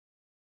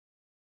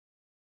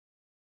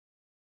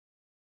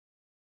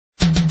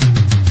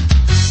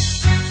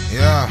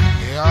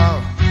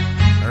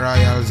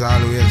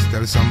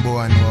Tell some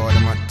boy know what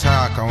them a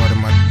talk and what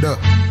them a do.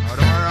 How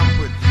them a ramp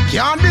with.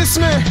 Can't diss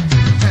me.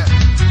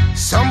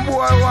 Some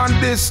boy want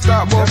this,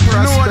 stop but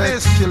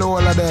prospect. Kill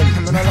all of them.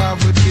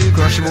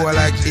 Crush boy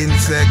like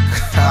insect.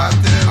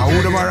 And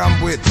who them a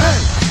ramp with?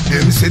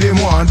 Them say them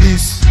want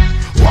this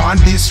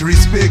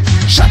respect.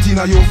 Shot in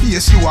your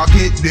face you a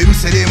get. Them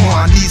say them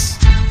want this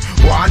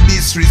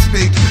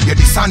respect. You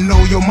this and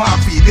know your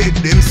mark feed dead.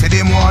 Them say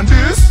them want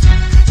this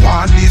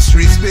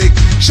respect.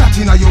 Shot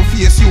in your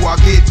face you a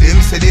get.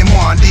 Them say them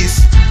want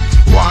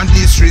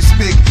this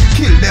respect.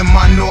 Kill them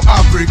and no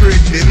have regret.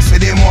 Them say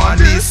them want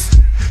this.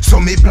 So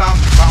me plan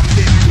from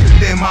them, kill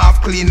them half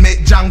clean,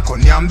 make junk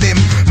on yam them.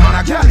 Man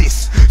a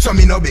gallus, so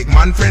me no big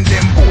man friend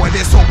them. Boy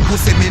they so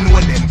pussy, me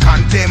know them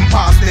can't them.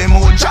 Pass them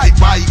out, jive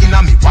by inna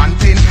me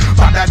panting.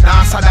 Father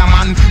dance a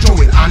man,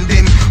 Joel and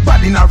them.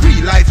 But in a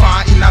real life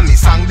and inna me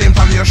sang them.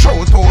 From your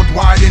shout out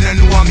why they don't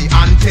know me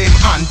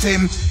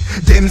anthem.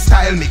 Them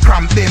style me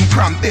cramp them.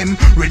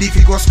 Ready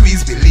fi go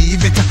squeeze,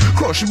 believe it.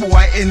 Crush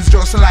boy ends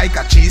just like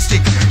a cheese stick.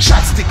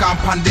 Shot stick and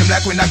pan them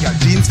like when a girl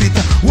jeans fit.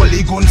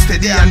 Holy gun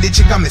steady and the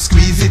chica me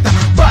squeeze it.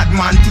 Bad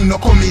man thing no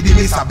comedy,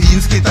 miss a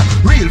bean split.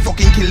 Real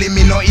fucking killing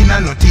me no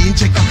inna no teen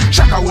chick.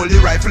 Shaka hold the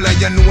rifle and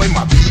you know him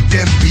a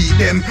beat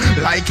them.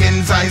 Like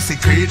enzyme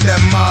secret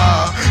them.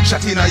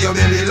 Shot inna your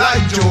belly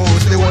like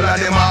Joes. The whole of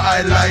them a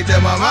hide like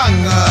them a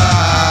manga.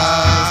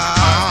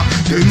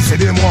 Them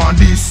say them want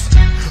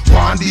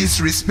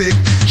this respect.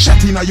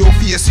 Shot inna your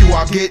face you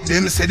a get.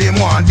 Them say them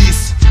want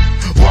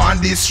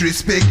this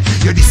respect.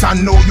 You this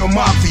and know your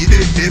mark feed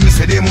it. Them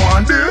say them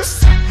want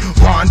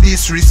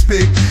this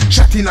respect.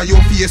 Shot inna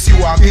your face you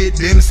a get.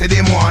 Them say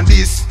them want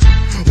this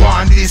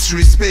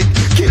respect.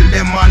 Kill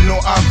them and no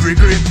have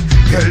regret.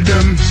 Tell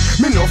them,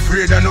 me no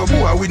afraid of no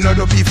boy with no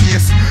dopey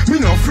face. Me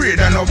no afraid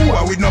of no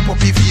boy with no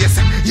puppy face.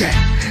 Yeah,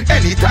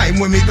 anytime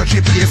when me touch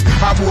a place,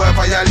 a boy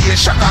violate,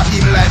 shaka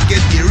him life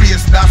get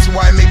erased. That's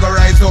why me go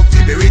rise up to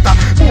the rita.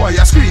 Boy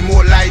a scream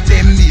out like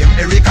them name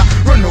Erica.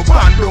 Run up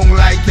and down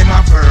like them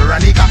a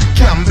Veronica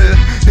Campbell.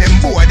 Them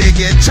boy they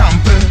get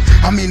trampled.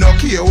 And me no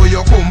care where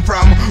you come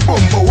from.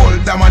 Bumbo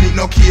hold them and it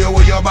no care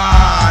where you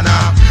born.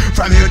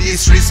 From your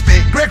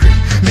disrespect Gregory,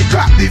 me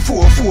clap the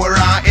 4-4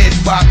 and head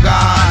back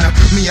on.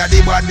 Me a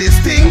the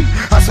baddest thing.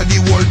 I saw the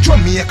whole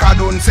Jamaica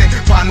don't say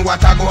pan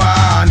what I go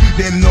on.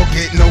 Them no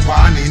get no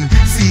warning.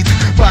 See it,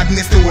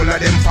 badness the whole of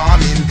them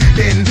farming.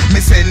 Then me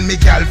send me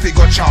gal fi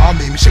go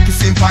charm him. Shake his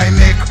simple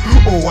make,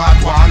 oh what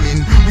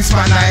warming. We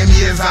span 9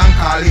 years and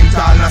call him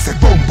tall and say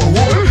bumbo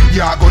wall,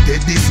 ya go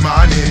dead this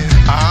morning.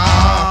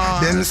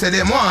 Them say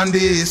them want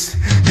this.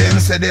 Them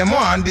say them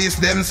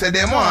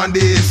want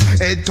this.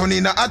 Head turn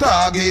in a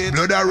target.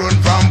 Blood a run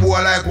from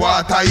boy like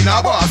water in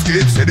a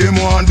basket. Say them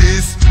want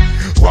this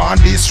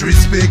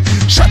respect.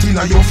 Shot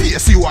inna your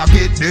face you a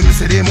get. Them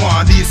say them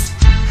want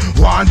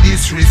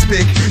this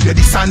respect. You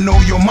this and know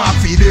your mark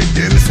feed it.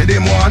 Them say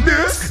them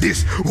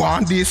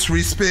want this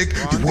respect.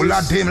 The whole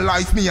of them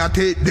life me a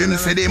take. Them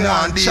say them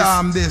want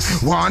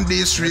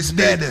this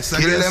respect.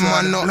 Kill them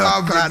and no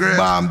have regret.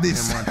 Bomb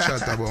this.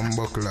 Chat about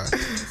buckler.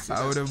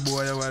 How the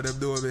boy what them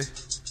do me?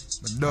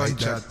 Don't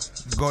chat,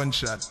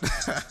 gunshot.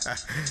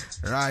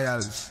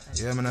 Royals,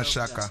 yeah me no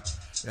Shaka,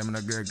 yeah me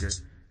no Gregory,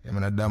 yeah me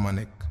no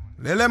Dominic.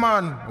 Lily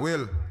man,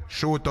 Will,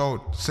 shoot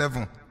out,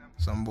 7.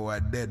 Some boy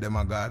dead, them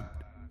a god,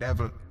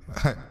 devil,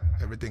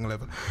 everything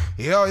level.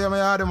 Yo, yeah me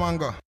had the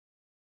mango.